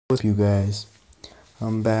What's up, you guys?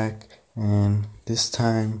 I'm back, and this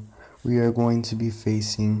time we are going to be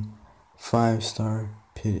facing 5-star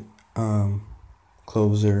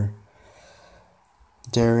closer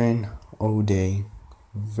Darren O'Day.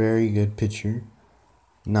 Very good pitcher.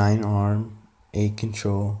 9 arm, 8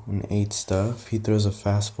 control, and 8 stuff. He throws a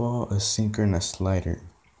fastball, a sinker, and a slider.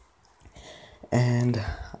 And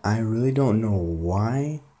I really don't know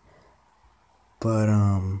why, but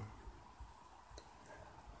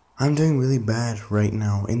I'm doing really bad right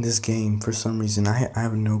now in this game for some reason. I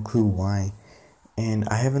have no clue why. And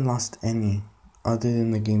I haven't lost any other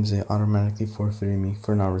than the games that automatically forfeited me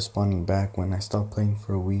for not responding back when I stopped playing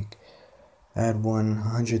for a week. I had won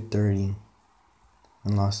 130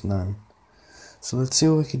 and lost none. So let's see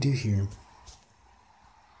what we can do here.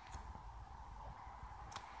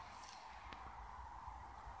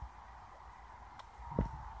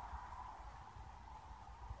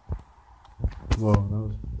 Whoa, that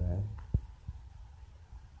was bad.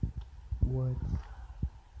 What?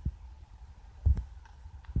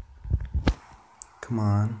 Come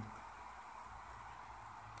on.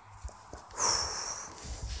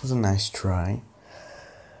 That was a nice try.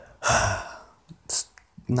 It's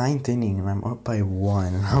 9th inning and I'm up by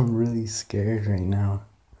 1. I'm really scared right now.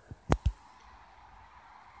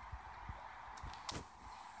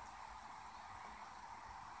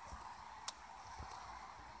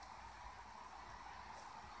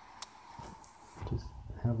 Just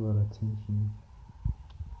have a lot of tension.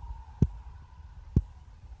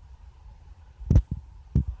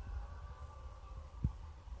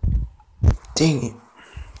 Dang it.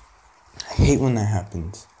 I hate when that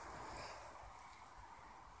happens.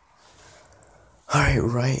 Alright,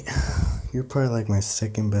 right. You're probably like my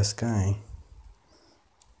second best guy.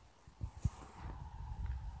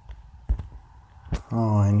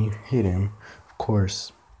 Oh, and you hit him, of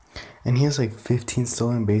course. And he has like 15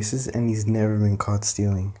 stolen bases and he's never been caught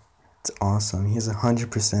stealing. It's awesome. He has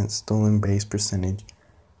 100% stolen base percentage.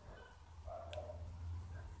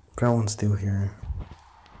 But I won't steal here.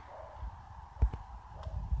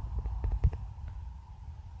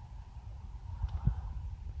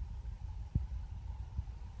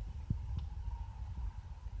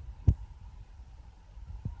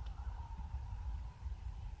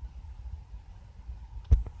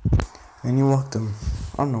 And you walked him.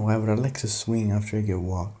 I don't know why, but I like to swing after I get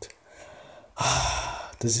walked.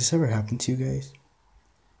 Does this ever happen to you guys?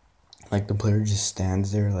 Like the player just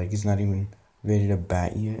stands there like he's not even ready to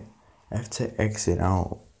bat yet. I have to exit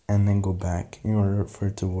out and then go back in order for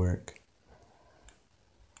it to work.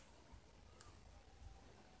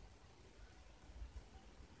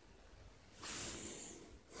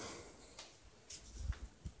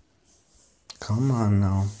 Come on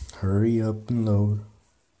now. Hurry up and load.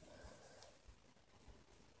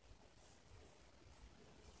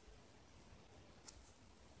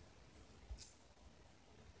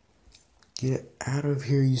 Get out of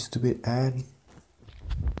here, you stupid ad.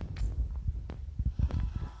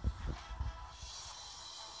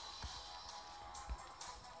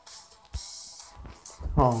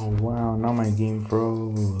 Oh wow, now my game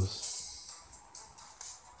froze.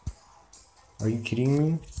 Are you kidding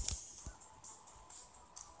me?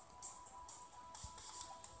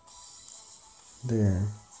 There.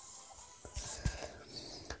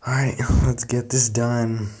 Alright, let's get this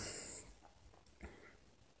done.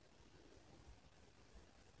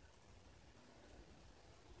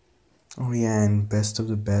 Oh yeah, and best of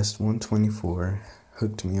the best, 124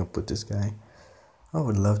 hooked me up with this guy. I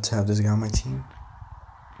would love to have this guy on my team.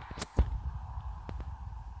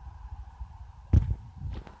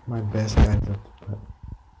 My best guy's up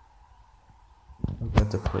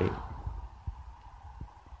at the plate.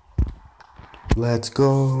 Let's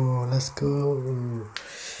go, let's go.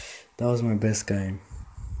 That was my best guy.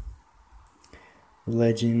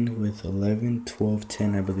 Legend with 11, 12,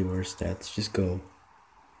 10, I believe are stats. Just go.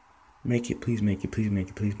 Make it, please make it, please make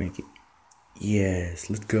it, please make it. Yes,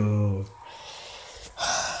 let's go.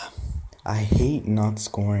 I hate not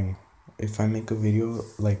scoring. If I make a video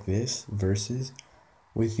like this, versus,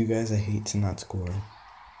 with you guys, I hate to not score.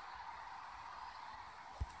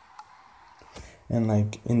 And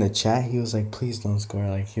like, in the chat, he was like, please don't score.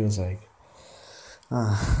 Like, he was like,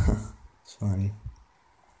 it's funny.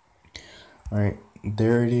 Alright,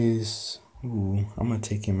 there it is. Ooh, I'm gonna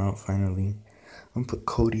take him out finally. I'm gonna put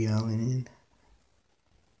Cody Allen in.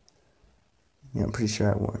 Yeah, I'm pretty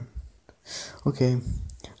sure I won. Okay.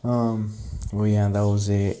 Well, yeah, that was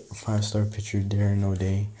it. 5-star pitcher, Darren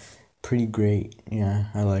O'Day. Pretty great. Yeah,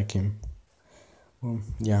 I like him. Well,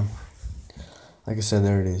 yeah. Like I said,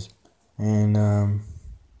 there it is. And,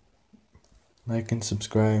 like and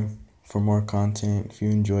subscribe. for more content if you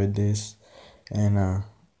enjoyed this. And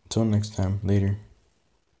until next time, later.